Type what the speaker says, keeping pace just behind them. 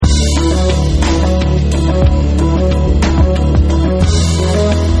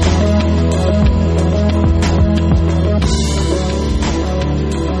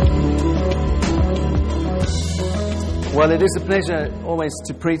Well, it is a pleasure always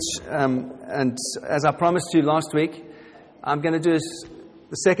to preach, and as I promised you last week, I'm going to do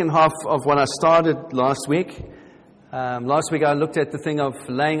the second half of what I started last week. Last week I looked at the thing of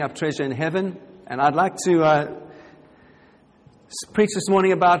laying up treasure in heaven, and I'd like to preach this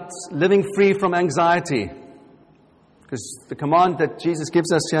morning about living free from anxiety, because the command that Jesus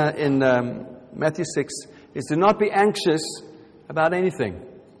gives us here in Matthew 6 is to not be anxious about anything.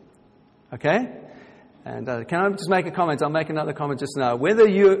 Okay? And can I just make a comment? I'll make another comment just now. Whether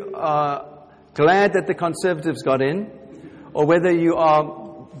you are glad that the Conservatives got in, or whether you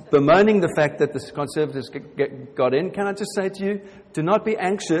are bemoaning the fact that the Conservatives got in, can I just say to you, do not be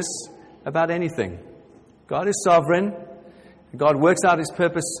anxious about anything. God is sovereign. God works out His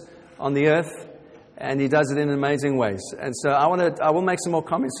purpose on the earth, and He does it in amazing ways. And so I will make some more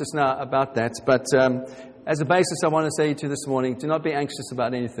comments just now about that. But as a basis, I want to say to you this morning, do not be anxious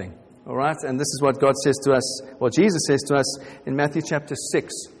about anything. All right? And this is what God says to us, what Jesus says to us in Matthew chapter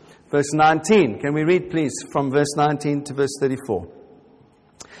 6, verse 19. Can we read, please, from verse 19 to verse 34?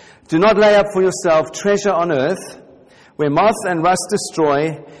 Do not lay up for yourself treasure on earth, where moth and rust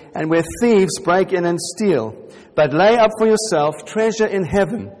destroy, and where thieves break in and steal. But lay up for yourself treasure in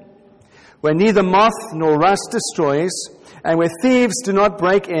heaven, where neither moth nor rust destroys, and where thieves do not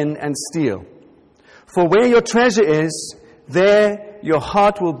break in and steal. For where your treasure is, there your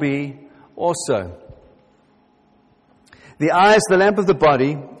heart will be also. The eye is the lamp of the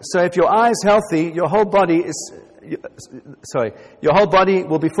body, so if your eye is healthy, your whole body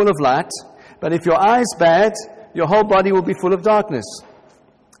will be full of light. But if your eye is bad, your whole body will be full of darkness.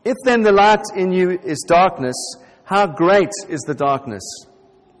 If then the light in you is darkness, how great is the darkness?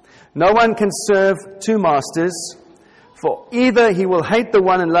 No one can serve two masters, for either he will hate the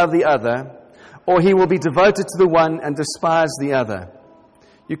one and love the other, or he will be devoted to the one and despise the other.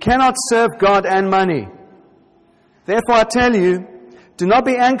 You cannot serve God and money. Therefore I tell you, do not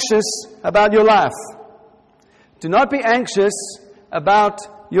be anxious about your life. Do not be anxious about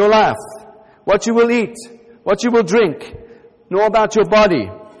your life, what you will eat, what you will drink, nor about your body,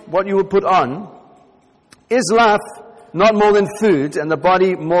 what you will put on. Is life not more than food, and the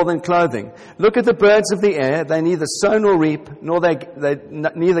body more than clothing? Look at the birds of the air. They neither sow nor reap, nor they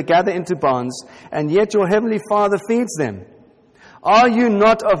neither gather into barns, and yet your heavenly Father feeds them. Are you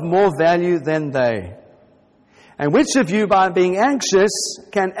not of more value than they? And which of you, by being anxious,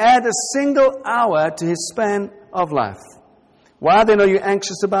 can add a single hour to his span of life? Why then are you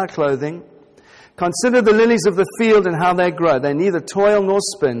anxious about clothing? Consider the lilies of the field and how they grow. They neither toil nor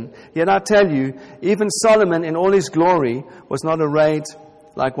spin. Yet I tell you, even Solomon in all his glory was not arrayed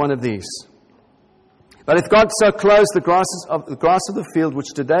like one of these. But if God so clothes the grass of the field,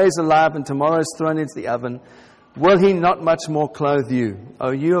 which today is alive and tomorrow is thrown into the oven, will He not much more clothe you,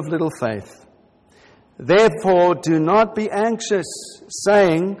 O you of little faith? Therefore do not be anxious,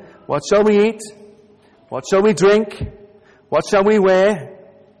 saying, what shall we eat? What shall we drink? What shall we wear?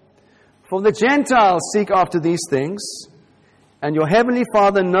 For the Gentiles seek after these things, and your heavenly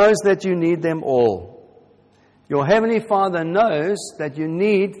Father knows that you need them all. Your heavenly Father knows that you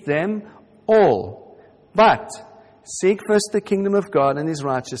need them all. But seek first the kingdom of God and His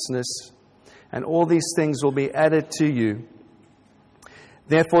righteousness, and all these things will be added to you.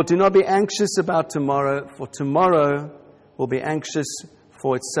 Therefore do not be anxious about tomorrow, for tomorrow will be anxious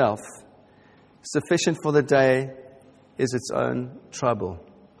for itself. Sufficient for the day is its own trouble.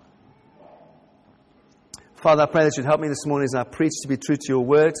 Father, I pray that you'd help me this morning as I preach to be true to your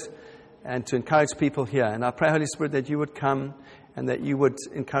word and to encourage people here. And I pray, Holy Spirit, that you would come and that you would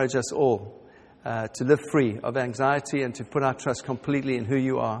encourage us all to live free of anxiety and to put our trust completely in who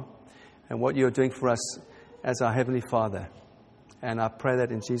you are and what you are doing for us as our Heavenly Father. And I pray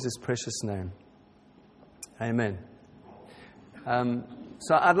that in Jesus' precious name. Amen.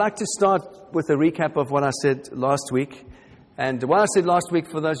 So I'd like to start with a recap of what I said last week. And what I said last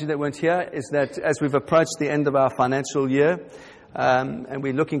week, for those of you that weren't here, is that as we've approached the end of our financial year, and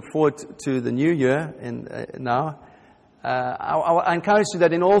we're looking forward to the new year now, I encourage you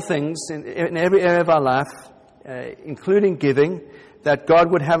that in all things, in every area of our life, including giving, that God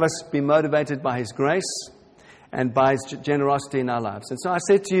would have us be motivated by His grace and by His generosity in our lives. And so I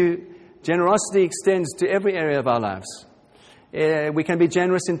said to you, generosity extends to every area of our lives. We can be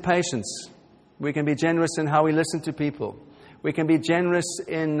generous in patience. We can be generous in how we listen to people. We can be generous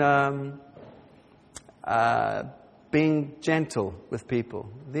in being gentle with people.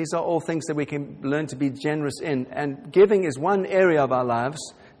 These are all things that we can learn to be generous in. And giving is one area of our lives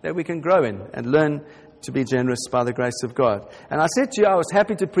that we can grow in and learn to be generous by the grace of God. And I said to you, I was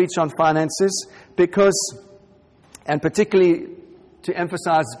happy to preach on finances because, and particularly to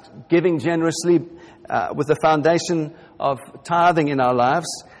emphasize giving generously with the foundation of tithing in our lives.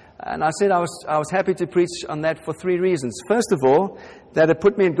 And I said I was happy to preach on that for 3 reasons. First of all, that it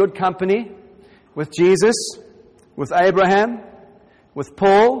put me in good company with Jesus, with Abraham, with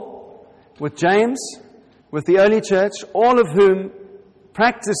Paul, with James, with the early church, all of whom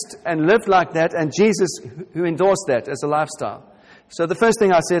practiced and lived like that, and Jesus who endorsed that as a lifestyle. So the first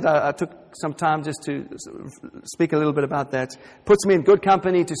thing I said, I took some time just to speak a little bit about that. Puts me in good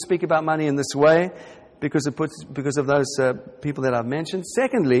company to speak about money in this way because of those people that I've mentioned.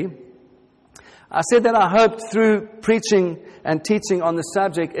 Secondly, I said that I hoped through preaching and teaching on the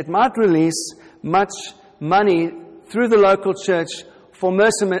subject, it might release much money through the local church for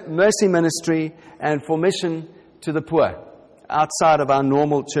mercy ministry and for mission to the poor outside of our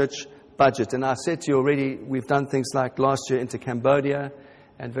normal church budget. And I said to you already, we've done things like last year into Cambodia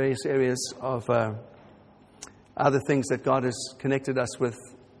and various areas of other things that God has connected us with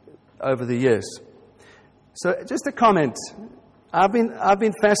over the years. So just a comment. I've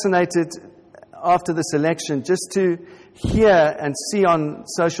been fascinated after this election just to hear and see on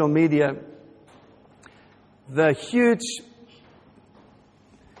social media the huge,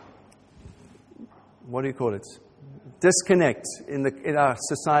 disconnect in our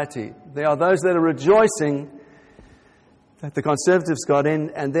society. There are those that are rejoicing that the Conservatives got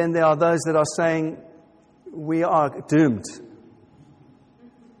in, and then there are those that are saying, we are doomed.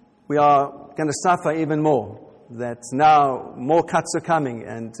 We are going to suffer even more. That now more cuts are coming,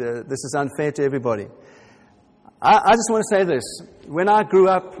 and this is unfair to everybody. I just want to say this. When I grew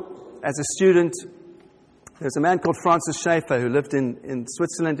up as a student, there's a man called Francis Schaeffer who lived in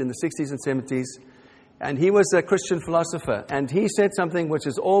Switzerland in the 60s and 70s. And he was a Christian philosopher. And he said something which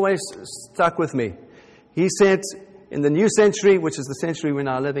has always stuck with me. He said, in the new century, which is the century we're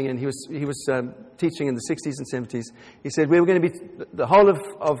now living in, he was teaching in the 60s and 70s. He said, the whole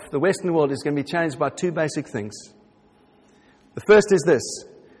of the Western world is going to be changed by 2 basic things. The first is this,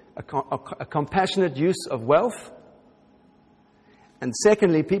 a compassionate use of wealth. And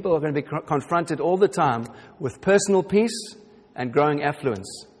secondly, people are going to be confronted all the time with personal peace and growing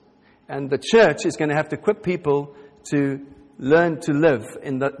affluence. And the church is going to have to equip people to learn to live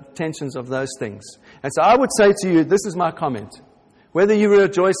in the tensions of those things. And so I would say to you, this is my comment. Whether you're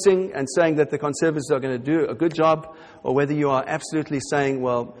rejoicing and saying that the Conservatives are going to do a good job, or whether you are absolutely saying,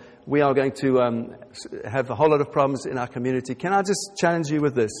 well, we are going to have a whole lot of problems in our community, can I just challenge you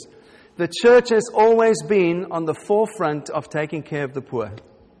with this? The church has always been on the forefront of taking care of the poor.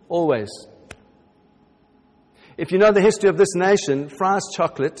 Always. If you know the history of this nation, Fry's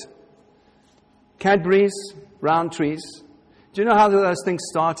Chocolate, Cadbury's, Rowntree's. Do you know how those things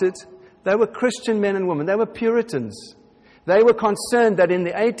started? They were Christian men and women. They were Puritans. They were concerned that in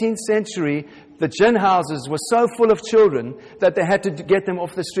the 18th century, the gin houses were so full of children that they had to get them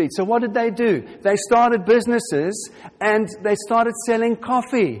off the street. So what did they do? They started businesses and they started selling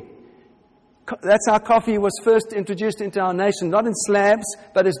coffee. That's how coffee was first introduced into our nation, not in slabs,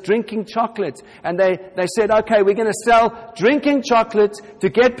 but as drinking chocolate. And they said, okay, we're going to sell drinking chocolate to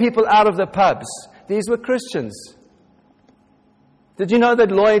get people out of the pubs. These were Christians. Did you know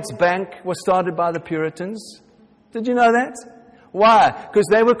that Lloyd's Bank was started by the Puritans? Did you know that? Why? Because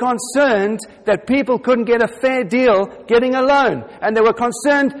they were concerned that people couldn't get a fair deal getting a loan. And they were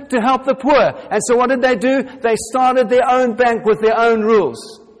concerned to help the poor. And so what did they do? They started their own bank with their own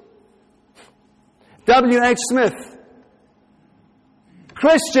rules. W.H. Smith.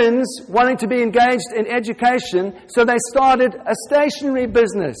 Christians wanting to be engaged in education, so they started a stationery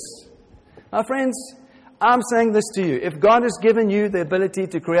business. My friends, I'm saying this to you. If God has given you the ability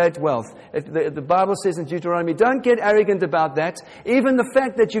to create wealth, if the Bible says in Deuteronomy, don't get arrogant about that. Even the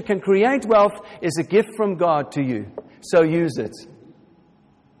fact that you can create wealth is a gift from God to you. So use it.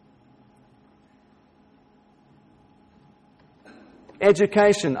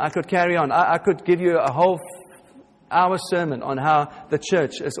 Education, I could carry on. I could give you a whole hour sermon on how the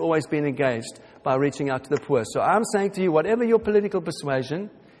church has always been engaged by reaching out to the poor. So I'm saying to you, whatever your political persuasion,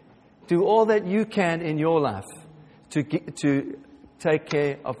 do all that you can in your life to take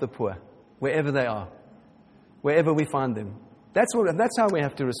care of the poor, wherever they are, wherever we find them. That's how we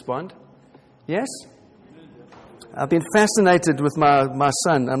have to respond. Yes? I've been fascinated with my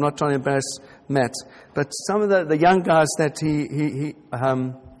son. I'm not trying to embarrass Matt, but some of the young guys that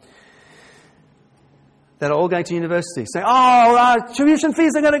that are all going to university saying, our tuition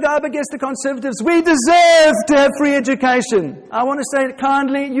fees are going to go up against the Conservatives. We deserve to have free education. I want to say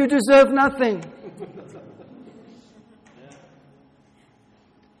kindly, you deserve nothing.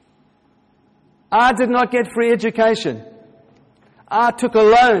 I did not get free education. I took a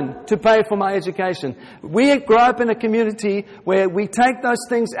loan to pay for my education. We grow up in a community where we take those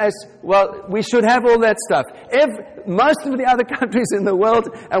things as, well, we should have all that stuff. Most of the other countries in the world,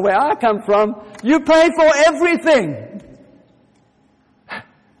 and where I come from, you pay for everything.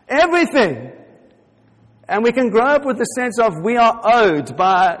 Everything. And we can grow up with the sense of we are owed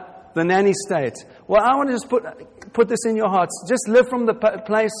by the nanny state. Well, I want to just put this in your hearts. Just live from the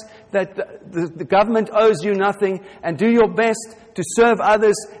place that the government owes you nothing, and do your best to serve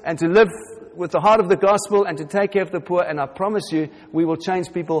others and to live with the heart of the gospel and to take care of the poor. And I promise you, we will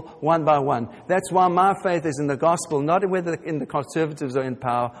change people one by one. That's why my faith is in the gospel, not whether in the Conservatives are in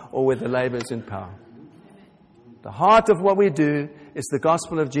power or whether Labour is in power. The heart of what we do is the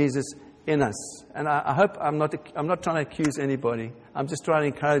gospel of Jesus in us. And I hope I'm not trying to accuse anybody. I'm just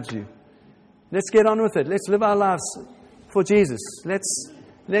trying to encourage you. Let's get on with it. Let's live our lives for Jesus. Let's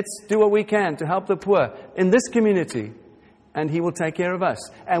do what we can to help the poor in this community, and He will take care of us.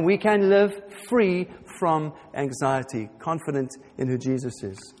 And we can live free from anxiety, confident in who Jesus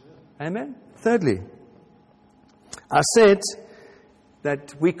is. Amen? Thirdly, I said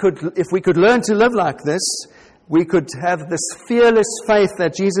that if we could learn to live like this, we could have this fearless faith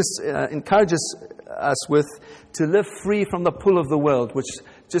that Jesus encourages us with, to live free from the pull of the world, which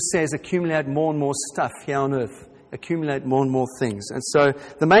just says accumulate more and more stuff here on earth. Accumulate more and more things. And so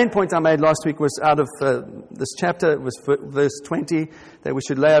the main point I made last week was out of this chapter. It was verse 20, that we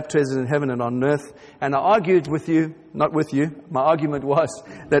should lay up treasures in heaven and on earth. And I argued with you, not with you, my argument was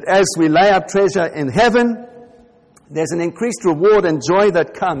that as we lay up treasure in heaven, there's an increased reward and joy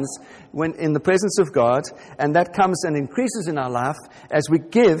that comes when in the presence of God, and that comes and increases in our life as we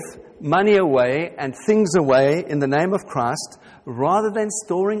give money away and things away in the name of Christ, rather than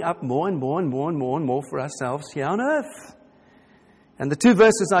storing up more and more and more and more and more for ourselves here on earth. And the two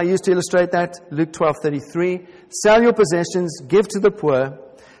verses I used to illustrate that, Luke 12:33, sell your possessions, give to the poor,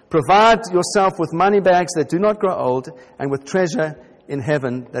 provide yourself with money bags that do not grow old, and with treasure in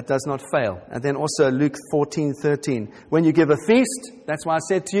heaven that does not fail. And then also Luke 14:13. When you give a feast, that's why I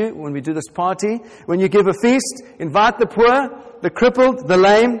said to you, when we do this party, when you give a feast, invite the poor, the crippled, the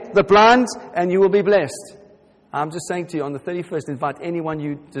lame, the blind, and you will be blessed. I'm just saying to you, on the 31st, invite anyone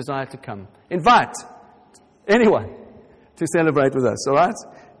you desire to come. Invite anyone to celebrate with us, all right?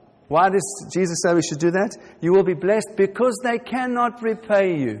 Why does Jesus say we should do that? You will be blessed because they cannot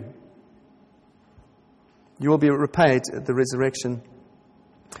repay you. You will be repaid at the resurrection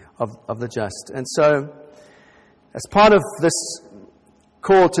of the just. And so, as part of this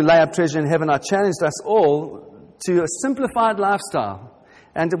call to lay up treasure in heaven, I challenged us all to a simplified lifestyle.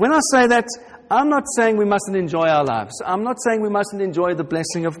 And when I say that, I'm not saying we mustn't enjoy our lives. I'm not saying we mustn't enjoy the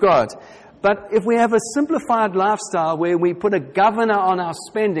blessing of God. But if we have a simplified lifestyle where we put a governor on our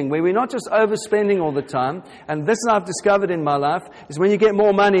spending, where we're not just overspending all the time, and this I've discovered in my life, is when you get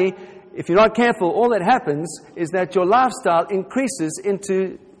more money, if you're not careful, all that happens is that your lifestyle increases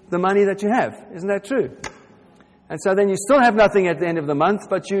into the money that you have. Isn't that true? And so then you still have nothing at the end of the month,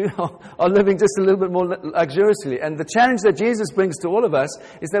 but you are living just a little bit more luxuriously. And the challenge that Jesus brings to all of us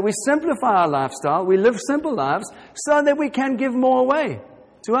is that we simplify our lifestyle, we live simple lives, so that we can give more away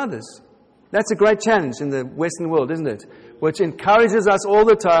to others. That's a great challenge in the Western world, isn't it? Which encourages us all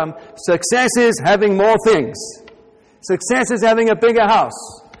the time. Success is having more things. Success is having a bigger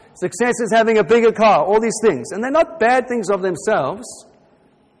house. Success is having a bigger car. All these things. And they're not bad things of themselves.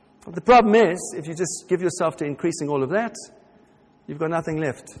 But the problem is, if you just give yourself to increasing all of that, you've got nothing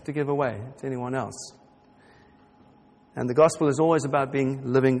left to give away to anyone else. And the gospel is always about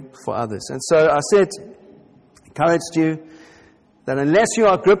living for others. And so I encouraged you, that unless you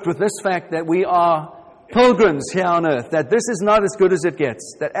are gripped with this fact that we are pilgrims here on earth, that this is not as good as it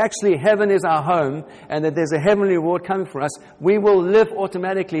gets, that actually heaven is our home, and that there's a heavenly reward coming for us, we will live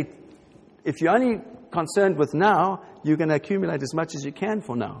automatically. If you're only concerned with now, you're going to accumulate as much as you can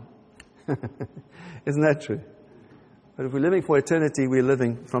for now. Isn't that true? But if we're living for eternity, we're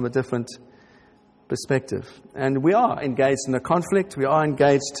living from a different perspective. And we are engaged in a conflict. We are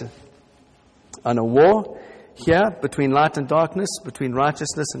engaged in a war here between light and darkness, between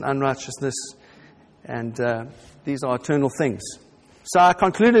righteousness and unrighteousness. And these are eternal things. So I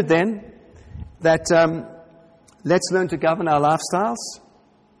concluded then that let's learn to govern our lifestyles,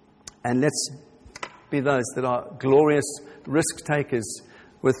 and let's be those that are glorious risk takers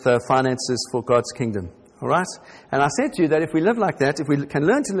with finances for God's kingdom. All right? And I said to you that if we live like that, if we can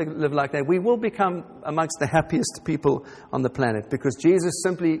learn to live like that, we will become amongst the happiest people on the planet, because Jesus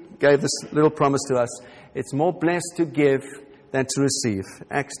simply gave this little promise to us. It's more blessed to give than to receive.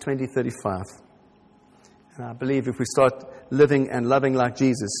 Acts 20:35. And I believe if we start living and loving like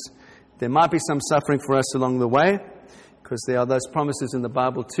Jesus, there might be some suffering for us along the way, because there are those promises in the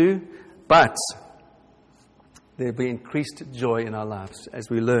Bible too. But there'll be increased joy in our lives as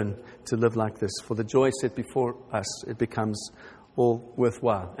we learn to live like this. For the joy set before us, it becomes all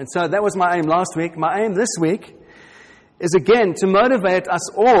worthwhile. And so that was my aim last week. My aim this week is again to motivate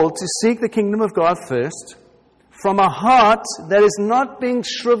us all to seek the kingdom of God first from a heart that is not being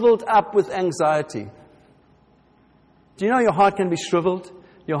shriveled up with anxiety. Do you know your heart can be shriveled?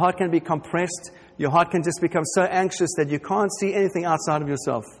 Your heart can be compressed. Your heart can just become so anxious that you can't see anything outside of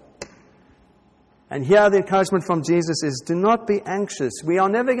yourself. And here the encouragement from Jesus is, do not be anxious. We are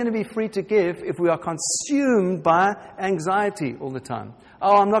never going to be free to give if we are consumed by anxiety all the time.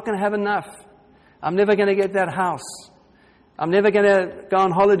 Oh, I'm not going to have enough. I'm never going to get that house. I'm never going to go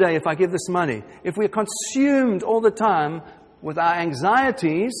on holiday if I give this money. If we're consumed all the time with our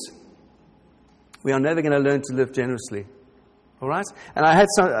anxieties, we are never going to learn to live generously. All right? And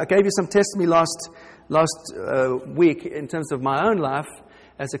I gave you some testimony last week in terms of my own life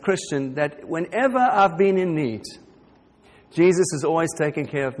as a Christian, that whenever I've been in need, Jesus has always taken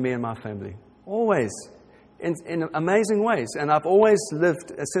care of me and my family. Always. In amazing ways. And I've always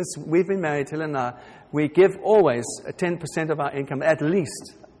lived, since we've been married, Helen and I, we give always 10% of our income at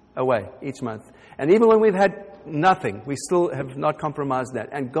least away each month. And even when we've had nothing, we still have not compromised that.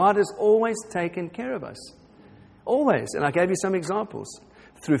 And God has always taken care of us. Always. And I gave you some examples.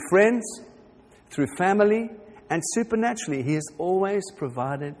 Through friends, through family, and supernaturally, He has always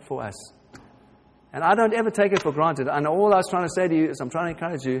provided for us. And I don't ever take it for granted. And all I was trying to say to you is, I'm trying to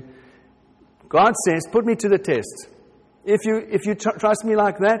encourage you, God says, put me to the test. If you trust me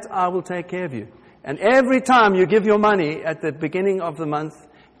like that, I will take care of you. And every time you give your money at the beginning of the month,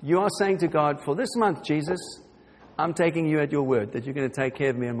 you are saying to God, for this month, Jesus, I'm taking you at your word, that you're going to take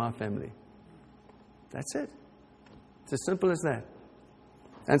care of me and my family. That's it. It's as simple as that.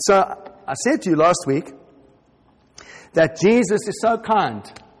 And so I said to you last week that Jesus is so kind.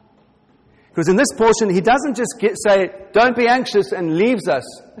 Because in this portion, He doesn't just say, don't be anxious, and leaves us.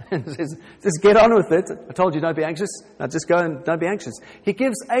 And says, just get on with it. I told you, don't be anxious. Now just go and don't be anxious. He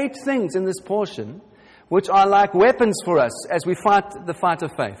gives 8 things in this portion, which are like weapons for us as we fight the fight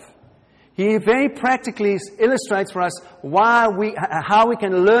of faith. He very practically illustrates for us how we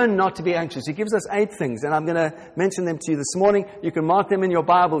can learn not to be anxious. He gives us 8 things, and I'm going to mention them to you this morning. You can mark them in your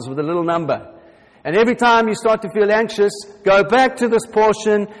Bibles with a little number. And every time you start to feel anxious, go back to this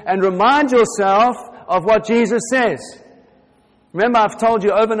portion and remind yourself of what Jesus says. Remember, I've told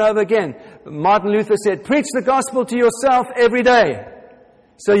you over and over again, Martin Luther said, preach the gospel to yourself every day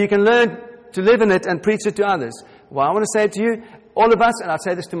so you can learn to live in it and preach it to others. Well, I want to say to you, all of us, and I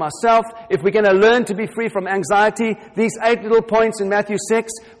say this to myself, if we're going to learn to be free from anxiety, these 8 little points in Matthew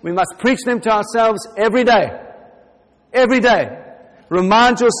 6, we must preach them to ourselves every day. Every day.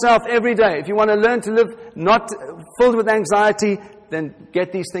 Remind yourself every day. If you want to learn to live not filled with anxiety, then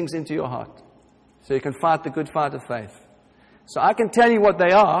get these things into your heart so you can fight the good fight of faith. So I can tell you what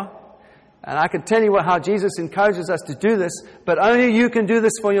they are, and I can tell you how Jesus encourages us to do this, but only you can do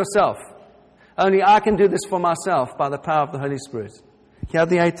this for yourself. Only I can do this for myself by the power of the Holy Spirit. Here are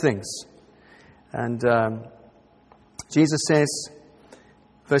the 8 things. And Jesus says,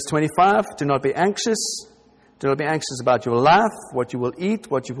 verse 25, do not be anxious. Do not be anxious about your life, what you will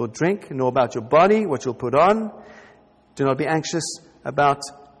eat, what you will drink, nor about your body, what you'll put on. Do not be anxious about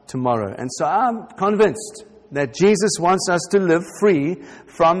tomorrow. And so I'm convinced that Jesus wants us to live free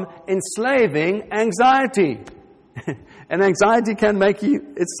from enslaving anxiety. And anxiety can make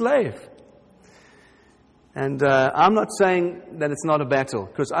you its slave. And I'm not saying that it's not a battle,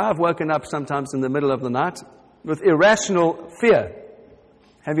 because I've woken up sometimes in the middle of the night with irrational fear.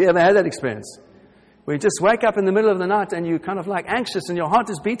 Have you ever had that experience? Where you just wake up in the middle of the night and you're kind of like anxious and your heart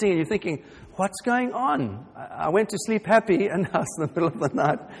is beating and you're thinking, what's going on? I went to sleep happy and now it's the middle of the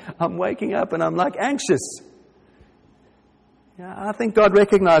night. I'm waking up and I'm like anxious. Yeah, I think God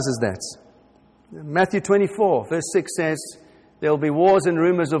recognizes that. Matthew 24, verse 6 says, there will be wars and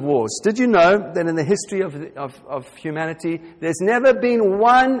rumors of wars. Did you know that in the history of humanity, there's never been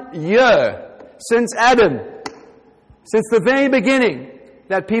 1 year since Adam, since the very beginning,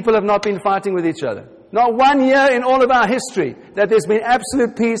 that people have not been fighting with each other? Not 1 year in all of our history that there's been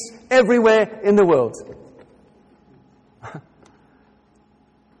absolute peace everywhere in the world.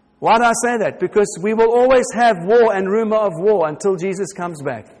 Why do I say that? Because we will always have war and rumor of war until Jesus comes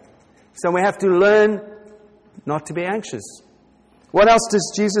back. So we have to learn not to be anxious. What else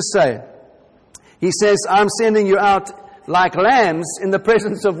does Jesus say? He says, I'm sending you out like lambs in the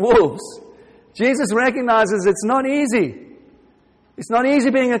presence of wolves. Jesus recognizes it's not easy. It's not easy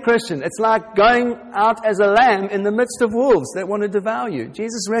being a Christian. It's like going out as a lamb in the midst of wolves that want to devour you.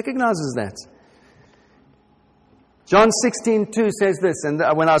 Jesus recognizes that. John 16:2 says this, and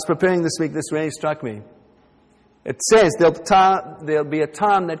when I was preparing this week, this really struck me. It says there'll be a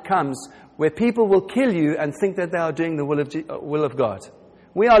time that comes where people will kill you and think that they are doing the will of God.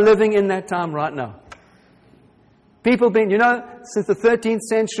 We are living in that time right now. People since the 13th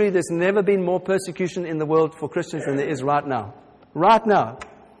century, there's never been more persecution in the world for Christians than there is right now. Right now.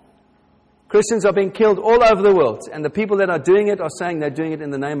 Christians are being killed all over the world, and the people that are doing it are saying they're doing it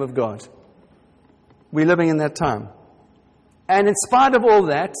in the name of God. We're living in that time. And in spite of all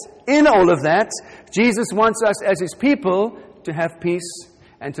that, in all of that, Jesus wants us as His people to have peace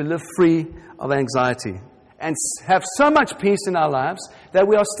and to live free of anxiety. And have so much peace in our lives that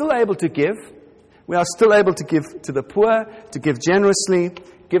we are still able to give. We are still able to give to the poor, to give generously,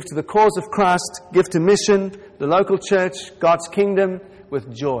 give to the cause of Christ, give to mission, the local church, God's kingdom,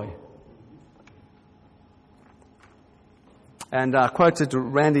 with joy. And I quoted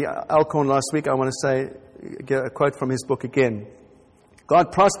Randy Alcorn last week. I want to get a quote from his book again.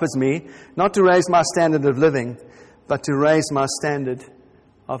 God prospers me not to raise my standard of living, but to raise my standard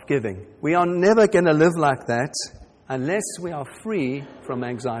of giving. We are never going to live like that unless we are free from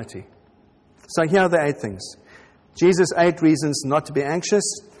anxiety. So here are the 8 things. Jesus' 8 reasons not to be anxious.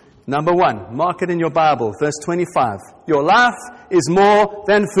 Number 1, mark it in your Bible, verse 25. Your life is more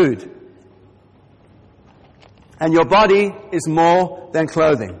than food, and your body is more than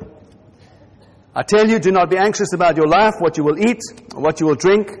clothing. I tell you, do not be anxious about your life, what you will eat, or what you will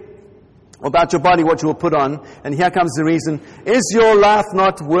drink, or about your body, what you will put on. And here comes the reason. Is your life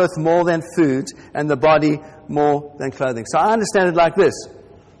not worth more than food, and the body more than clothing? So I understand it like this.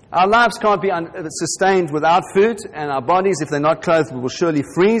 Our lives can't be sustained without food, and our bodies, if they're not clothed, will surely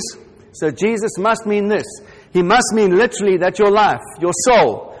freeze. So Jesus must mean this. He must mean literally that your life, your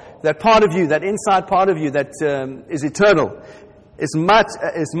soul, that part of you, that inside part of you that is eternal, is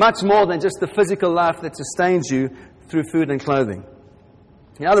much more than just the physical life that sustains you through food and clothing.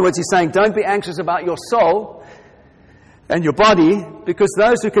 In other words, He's saying, don't be anxious about your soul and your body, because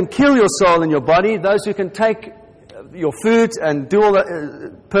those who can kill your soul and your body, those who can take your food and do all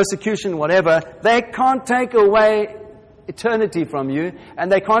the persecution, whatever, they can't take away eternity from you,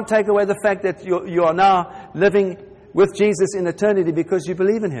 and they can't take away the fact that you are now living with Jesus in eternity because you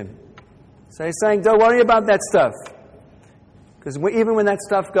believe in Him. So He's saying, don't worry about that stuff. Because even when that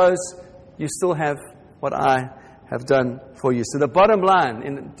stuff goes, you still have what I have done for you. So the bottom line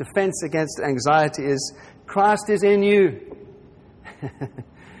in defense against anxiety is Christ is in you.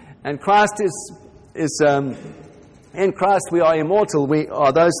 And Christ is in Christ we are immortal. We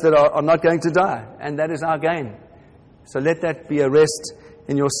are those that are not going to die. And that is our gain. So let that be a rest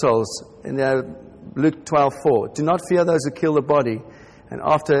in your souls. In Luke 12:4. Do not fear those who kill the body. And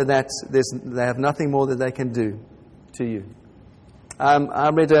after that, they have nothing more that they can do to you. I've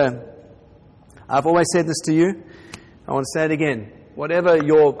always said this to you. I want to say it again. Whatever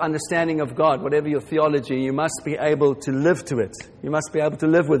your understanding of God, whatever your theology, you must be able to live to it. You must be able to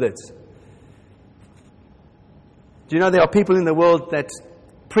live with it. Do you know there are people in the world that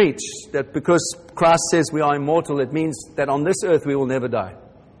preach that because Christ says we are immortal, it means that on this earth we will never die?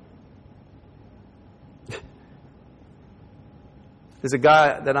 There's a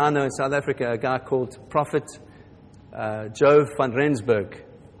guy that I know in South Africa, a guy called Prophet Joe van Rensburg,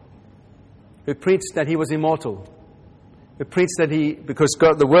 who preached that he was immortal. Who preached that because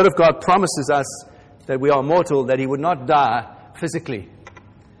the Word of God promises us that we are immortal, that he would not die physically.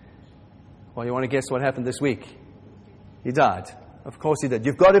 Well, you want to guess what happened this week? He died. Of course he did.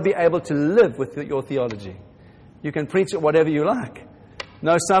 You've got to be able to live with your theology. You can preach it whatever you like.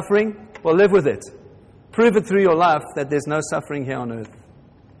 No suffering? Well, live with it. Prove it through your life that there's no suffering here on earth.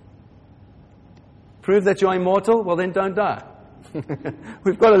 Prove that you're immortal? Well, then don't die.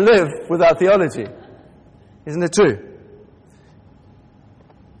 We've got to live with our theology. Isn't it true?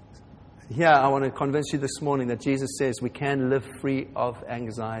 Here, I want to convince you this morning that Jesus says we can live free of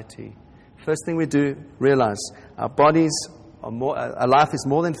anxiety. First thing we do, realize our bodies are more, our life is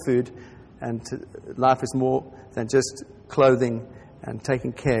more than food, and life is more than just clothing and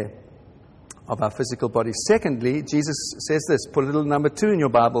taking care of our physical body. Secondly, Jesus says this, put a little number 2 in your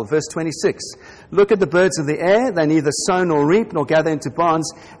Bible, verse 26. Look at the birds of the air, they neither sow nor reap nor gather into barns,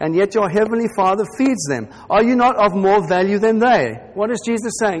 and yet your heavenly Father feeds them. Are you not of more value than they? What is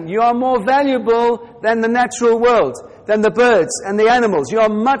Jesus saying? You are more valuable than the natural world, than the birds and the animals. You are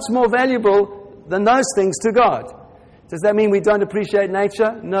much more valuable than those things to God. Does that mean we don't appreciate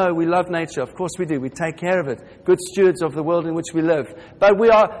nature? No, we love nature. Of course we do. We take care of it. Good stewards of the world in which we live. But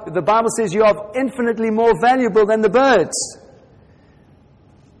the Bible says you are infinitely more valuable than the birds.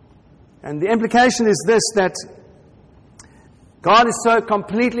 And the implication is this, that God is so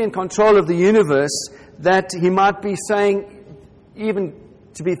completely in control of the universe that he might be saying, even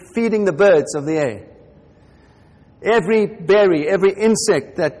to be feeding the birds of the air. Every berry, every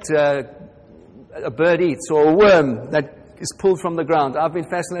insect that a bird eats, or a worm that is pulled from the ground. I've been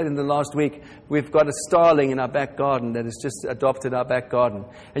fascinated in the last week. We've got a starling in our back garden that has just adopted our back garden.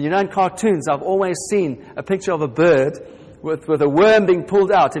 And in cartoons, I've always seen a picture of a bird with a worm being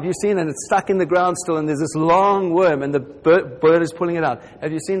pulled out. Have you seen it? It's stuck in the ground still, and there's this long worm, and the bird is pulling it out.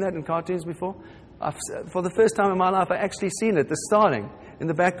 Have you seen that in cartoons before? For the first time in my life, I've actually seen it, the starling in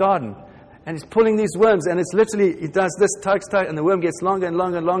the back garden. And he's pulling these worms, and it's literally, he does this, tugs, and the worm gets longer and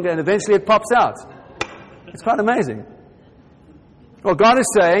longer and longer, and eventually it pops out. It's quite amazing. Well, God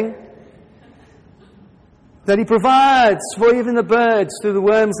is saying that He provides for even the birds through the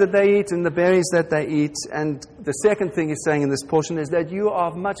worms that they eat and the berries that they eat. And the second thing He's saying in this portion is that you are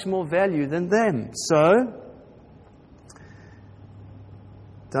of much more value than them. So,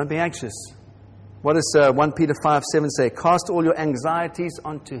 don't be anxious. What does 1 Peter 5:7 say? Cast all your anxieties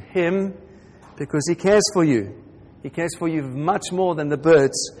onto Him because He cares for you. He cares for you much more than the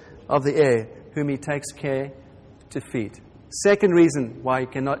birds of the air, whom He takes care to feed. Second reason why you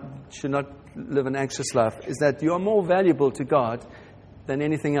should not live an anxious life is that you are more valuable to God than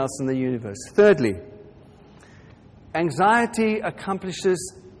anything else in the universe. Thirdly, anxiety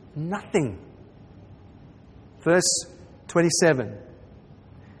accomplishes nothing. Verse 27.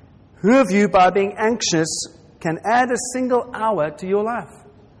 Who of you, by being anxious, can add a single hour to your life?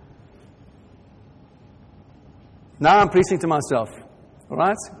 Now I'm preaching to myself, all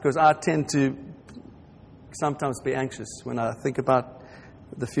right? Because I tend to sometimes be anxious when I think about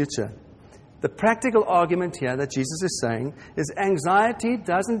the future. The practical argument here that Jesus is saying is anxiety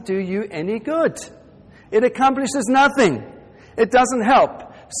doesn't do you any good. It accomplishes nothing. It doesn't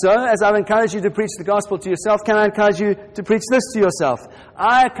help. So, as I've encouraged you to preach the gospel to yourself, can I encourage you to preach this to yourself?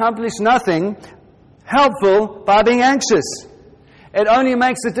 I accomplish nothing helpful by being anxious. It only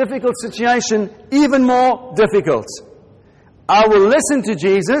makes a difficult situation even more difficult. I will listen to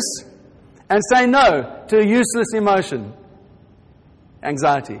Jesus and say no to a useless emotion,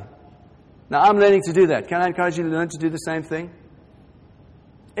 anxiety. Now, I'm learning to do that. Can I encourage you to learn to do the same thing?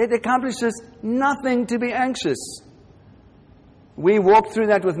 It accomplishes nothing to be anxious. We walked through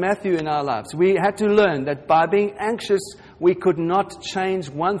that with Matthew in our lives. We had to learn that by being anxious, we could not change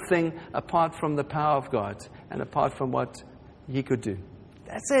one thing apart from the power of God and apart from what He could do.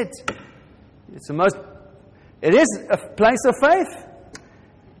 That's it. It is a place of faith.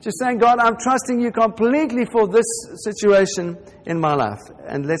 Just saying, God, I'm trusting you completely for this situation in my life.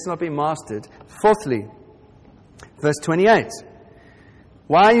 And let's not be mastered. Fourthly, verse 28.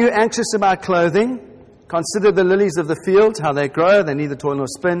 Why are you anxious about clothing? Consider the lilies of the field, how they grow. They neither toil nor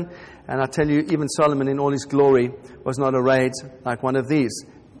spin. And I tell you, even Solomon in all his glory was not arrayed like one of these.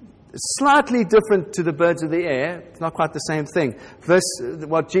 It's slightly different to the birds of the air. It's not quite the same thing.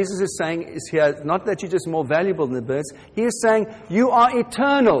 What Jesus is saying is here, not that you're just more valuable than the birds. He is saying you are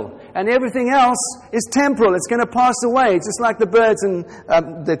eternal, and everything else is temporal. It's going to pass away, just like the birds and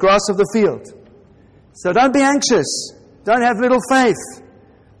the grass of the field. So don't be anxious. Don't have little faith.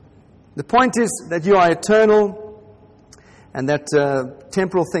 The point is that you are eternal, and that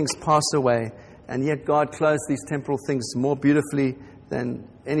temporal things pass away, and yet God clothes these temporal things more beautifully than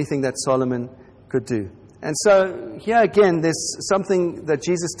anything that Solomon could do. And so here again, there's something that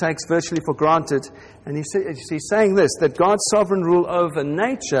Jesus takes virtually for granted. And he's saying this, that God's sovereign rule over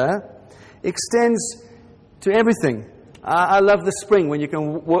nature extends to everything. I love the spring when you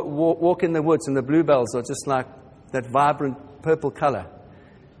can walk in the woods and the bluebells are just like that vibrant purple color.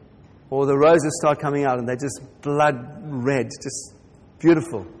 Or the roses start coming out and they're just blood red, just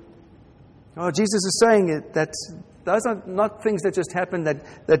beautiful. Oh, Jesus is saying that those are not things that just happen,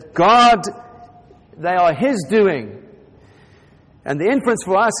 that God, they are His doing. And the inference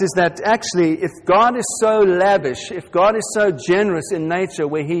for us is that actually, if God is so lavish, if God is so generous in nature,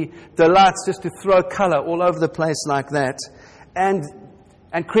 where He delights just to throw color all over the place like that, and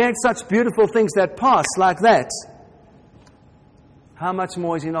create such beautiful things that pass like that, how much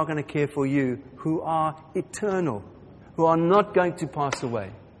more is He not going to care for you, who are eternal, who are not going to pass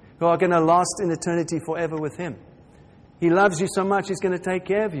away, who are going to last in eternity forever with Him? He loves you so much, He's going to take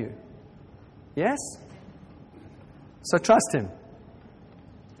care of you. Yes? So trust Him.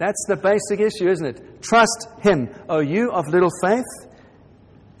 That's the basic issue, isn't it? Trust Him. Oh, you of little faith?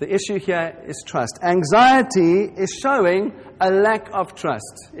 The issue here is trust. Anxiety is showing a lack of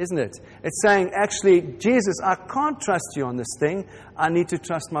trust, isn't it? It's saying, actually, Jesus, I can't trust you on this thing. I need to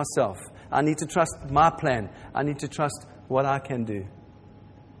trust myself. I need to trust my plan. I need to trust what I can do.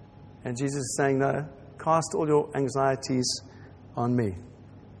 And Jesus is saying, no, cast all your anxieties on me.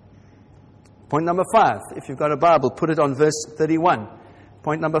 Point number 5, if you've got a Bible, put it on verse 31.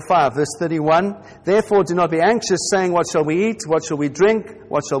 Point number 5, verse 31. Therefore do not be anxious, saying, what shall we eat? What shall we drink?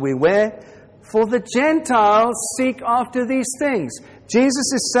 What shall we wear? For the Gentiles seek after these things.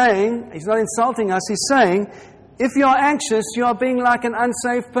 Jesus is saying, he's not insulting us, he's saying, if you're anxious, you are being like an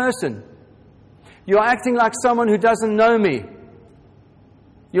unsaved person. You're acting like someone who doesn't know me.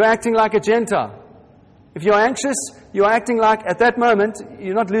 You're acting like a Gentile. If you're anxious, you're acting like, at that moment,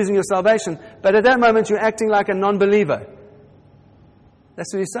 you're not losing your salvation, but at that moment you're acting like a non-believer.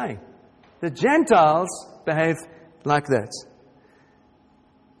 That's what he's saying. The Gentiles behave like that.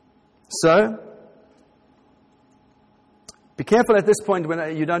 So, be careful at this point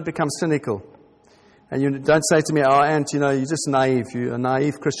when you don't become cynical. And you don't say to me, oh, Ant, you're just naive. You're a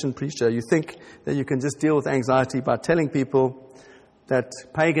naive Christian preacher. You think that you can just deal with anxiety by telling people that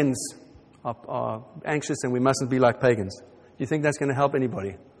pagans are anxious and we mustn't be like pagans. Do you think that's going to help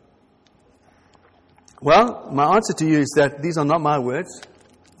anybody? Well, my answer to you is that these are not my words.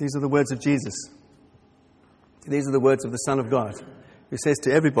 These are the words of Jesus. These are the words of the Son of God, who says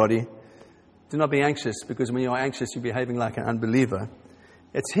to everybody, do not be anxious, because when you are anxious, you're behaving like an unbeliever.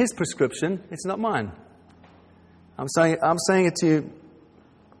 It's his prescription. It's not mine. I'm saying it to you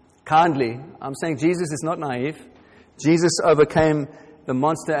kindly. I'm saying Jesus is not naive. Jesus overcame the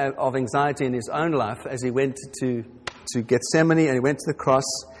monster of anxiety in his own life as he went to Gethsemane and he went to the cross.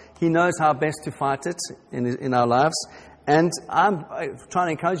 He knows how best to fight it in our lives. And I'm trying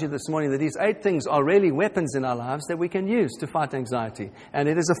to encourage you this morning that these 8 things are really weapons in our lives that we can use to fight anxiety. And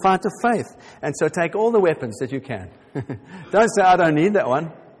it is a fight of faith. And so take all the weapons that you can. Don't say, I don't need that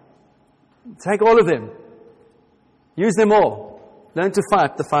one. Take all of them. Use them all. Learn to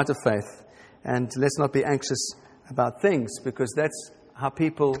fight the fight of faith. And let's not be anxious about things, because that's how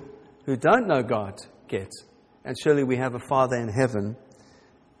people who don't know God get. And surely we have a Father in heaven.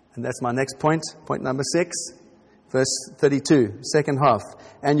 And that's my next point. Point number 6. Verse 32, second half.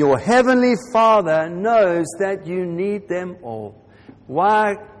 And your heavenly Father knows that you need them all.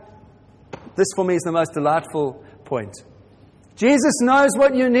 Why? This for me is the most delightful point. Jesus knows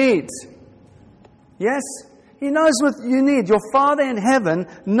what you need. Yes? He knows what you need. Your Father in heaven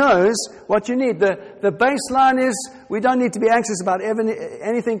knows what you need. The baseline is we don't need to be anxious about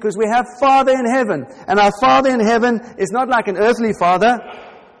anything, because we have Father in heaven. And our Father in heaven is not like an earthly father.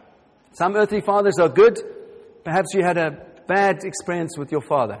 Some earthly fathers are good. Perhaps you had a bad experience with your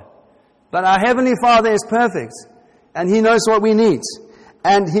father. But our Heavenly Father is perfect. And He knows what we need.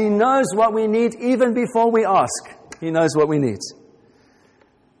 And He knows what we need even before we ask. He knows what we need.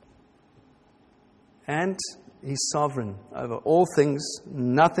 And He's sovereign over all things.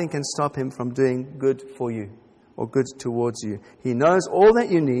 Nothing can stop Him from doing good for you or good towards you. He knows all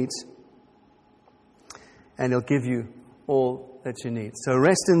that you need. And He'll give you all that you need. So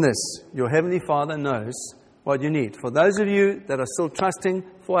rest in this. Your Heavenly Father knows what you need. For those of you that are still trusting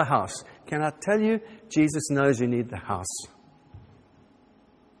for a house, can I tell you, Jesus knows you need the house.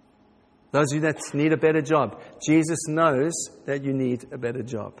 Those of you that need a better job, Jesus knows that you need a better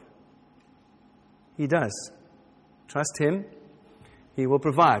job. He does. Trust Him. He will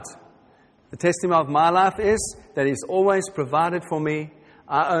provide. The testimony of my life is that He's always provided for me.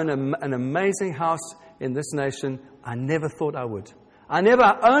 I own an amazing house in this nation. I never thought I would. I never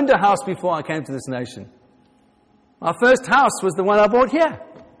owned a house before I came to this nation. My first house was the one I bought here.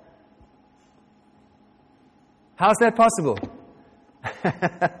 How's that possible?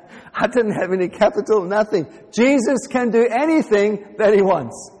 I didn't have any capital, nothing. Jesus can do anything that He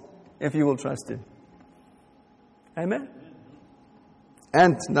wants, if you will trust Him. Amen?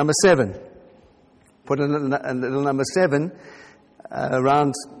 And number 7. Put a little number 7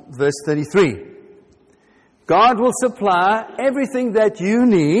 around verse 33. God will supply everything that you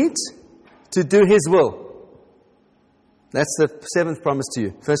need to do His will. That's the 7th promise to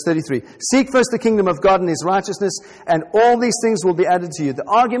you. Verse 33. Seek first the kingdom of God and His righteousness, and all these things will be added to you. The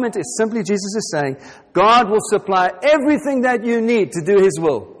argument is simply Jesus is saying, God will supply everything that you need to do His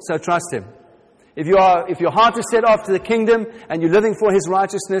will. So trust Him. If your heart is set off to the kingdom and you're living for His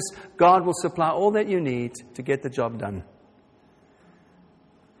righteousness, God will supply all that you need to get the job done.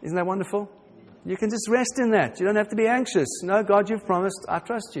 Isn't that wonderful? You can just rest in that. You don't have to be anxious. No, God, you've promised. I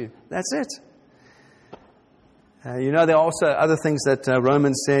trust you. That's it. There are also other things that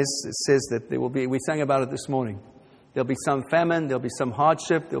Romans says. It says that there will be, we sang about it this morning. There'll be some famine, there'll be some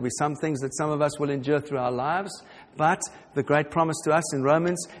hardship, there'll be some things that some of us will endure through our lives. But the great promise to us in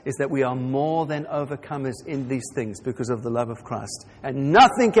Romans is that we are more than overcomers in these things because of the love of Christ. And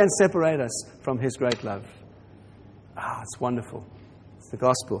nothing can separate us from His great love. It's wonderful. It's the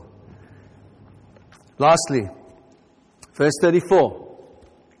gospel. Lastly, verse 34.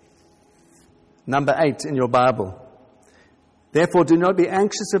 Number 8 in your Bible. Therefore, do not be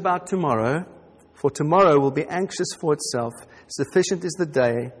anxious about tomorrow, for tomorrow will be anxious for itself. Sufficient is the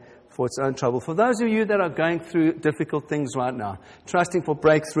day for its own trouble. For those of you that are going through difficult things right now, trusting for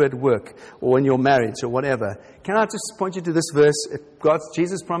breakthrough at work or in your marriage or whatever, can I just point you to this verse?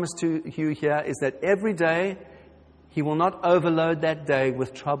 Jesus' promise to you here is that every day He will not overload that day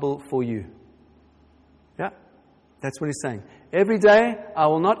with trouble for you. Yeah, that's what He's saying. Every day I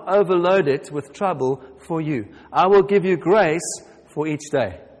will not overload it with trouble for you. I will give you grace for each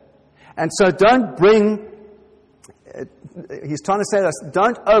day. And so don't bring... He's trying to say to us,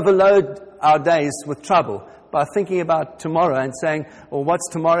 don't overload our days with trouble by thinking about tomorrow and saying, well, what's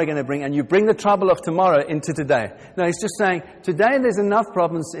tomorrow going to bring? And you bring the trouble of tomorrow into today. No, he's just saying, today there's enough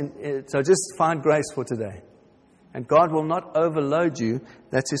problems, so just find grace for today. And God will not overload you.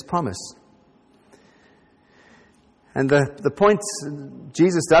 That's His promise. And the point,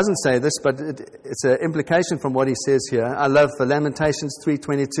 Jesus doesn't say this, but it's an implication from what He says here. I love the Lamentations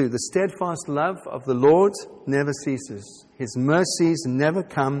 3:22. The steadfast love of the Lord never ceases. His mercies never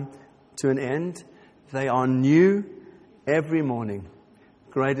come to an end. They are new every morning.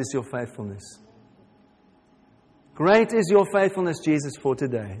 Great is your faithfulness. Great is your faithfulness, Jesus, for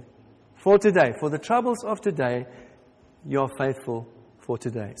today. For today. For the troubles of today, you are faithful for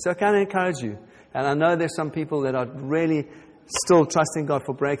today. So can I encourage you? And I know there's some people that are really still trusting God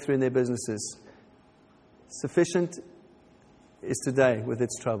for breakthrough in their businesses. Sufficient is today with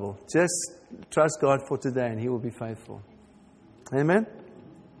its trouble. Just trust God for today and He will be faithful. Amen?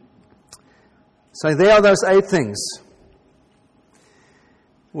 So there are those 8 things,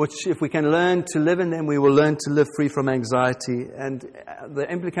 which if we can learn to live in them, we will learn to live free from anxiety. And the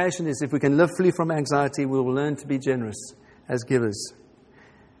implication is if we can live free from anxiety, we will learn to be generous as givers.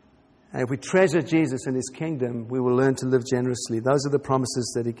 And if we treasure Jesus and His kingdom, we will learn to live generously. Those are the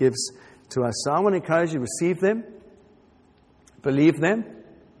promises that He gives to us. So I want to encourage you, receive them, believe them.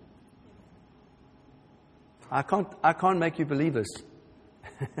 I can't make you believers.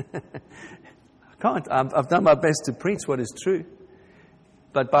 I can't. I've done my best to preach what is true.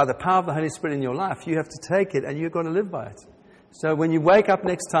 But by the power of the Holy Spirit in your life, you have to take it and you've got to live by it. So when you wake up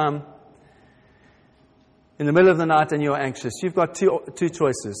next time, in the middle of the night and you're anxious, you've got two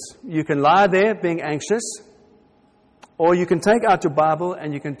choices. You can lie there being anxious, or you can take out your Bible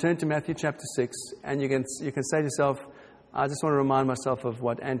and you can turn to Matthew chapter 6 and you can say to yourself, I just want to remind myself of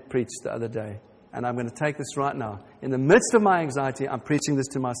what Ant preached the other day. And I'm going to take this right now. In the midst of my anxiety, I'm preaching this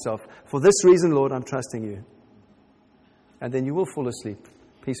to myself. For this reason, Lord, I'm trusting you. And then you will fall asleep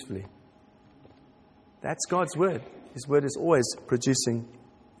peacefully. That's God's word. His word is always producing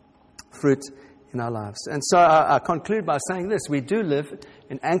fruit in our lives. And so I conclude by saying this. We do live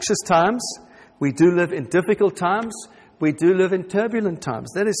in anxious times. We do live in difficult times. We do live in turbulent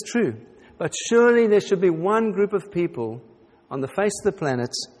times. That is true. But surely there should be one group of people on the face of the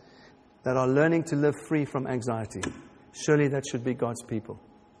planet that are learning to live free from anxiety. Surely that should be God's people.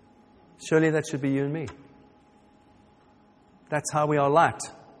 Surely that should be you and me. That's how we are light.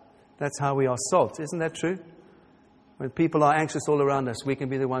 That's how we are salt. Isn't that true? When people are anxious all around us, we can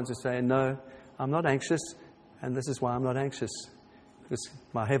be the ones who say, no, I'm not anxious, and this is why I'm not anxious. Because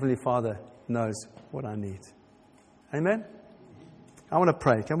my Heavenly Father knows what I need. Amen? I want to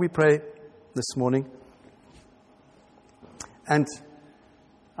pray. Can we pray this morning? And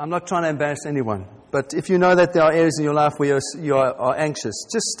I'm not trying to embarrass anyone, but if you know that there are areas in your life where you are anxious,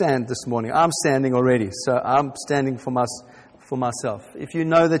 just stand this morning. I'm standing already, so I'm standing for myself. If you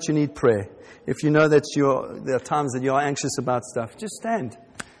know that you need prayer, if you know that there are times that you are anxious about stuff, just stand.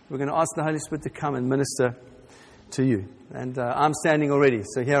 We're going to ask the Holy Spirit to come and minister to you. And I'm standing already,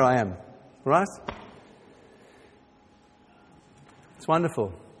 so here I am. Right? It's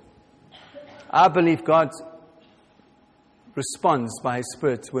wonderful. I believe God responds by His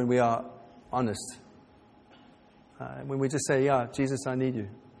Spirit when we are honest. When we just say, yeah, Jesus, I need you.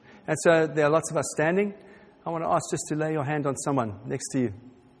 And so there are lots of us standing. I want to ask just to lay your hand on someone next to you.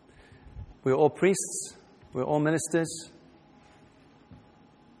 We're all priests. We're all ministers.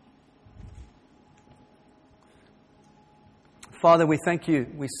 Father, we thank you.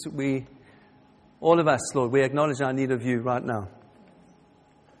 We, all of us, Lord, we acknowledge our need of you right now.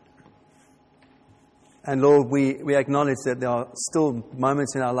 And Lord, we acknowledge that there are still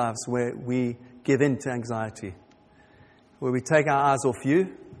moments in our lives where we give in to anxiety, where we take our eyes off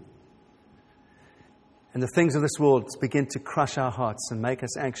you, and the things of this world begin to crush our hearts and make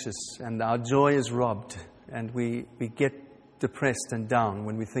us anxious, and our joy is robbed, and we get depressed and down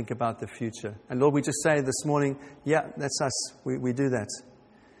when we think about the future. And Lord, we just say this morning, yeah, that's us. We do that.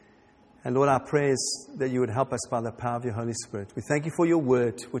 And Lord, our prayer is that you would help us by the power of your Holy Spirit. We thank you for your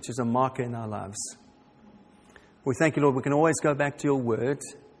word, which is a marker in our lives. We thank you, Lord, we can always go back to your word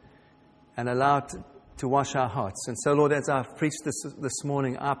and allow it to wash our hearts. And so, Lord, as I've preached this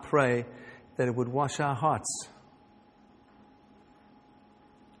morning, I pray that it would wash our hearts.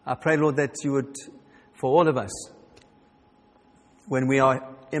 I pray, Lord, that you would, for all of us, when we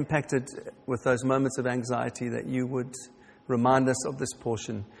are impacted with those moments of anxiety, that you would remind us of this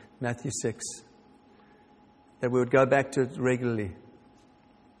portion, Matthew 6, that we would go back to it regularly,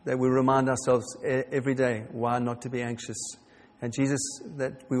 that we remind ourselves every day why not to be anxious. And Jesus,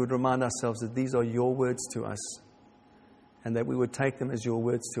 that we would remind ourselves that these are your words to us, and that we would take them as your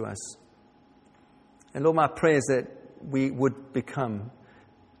words to us. And Lord, my prayer is that we would become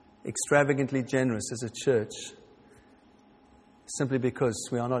extravagantly generous as a church, simply because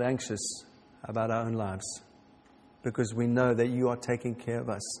we are not anxious about our own lives, because we know that you are taking care of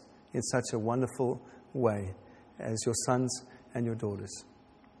us in such a wonderful way as your sons and your daughters.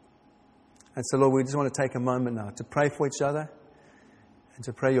 And so, Lord, we just want to take a moment now to pray for each other and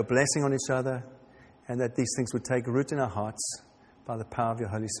to pray your blessing on each other, and that these things would take root in our hearts by the power of your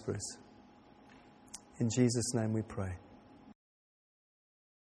Holy Spirit. In Jesus' name we pray.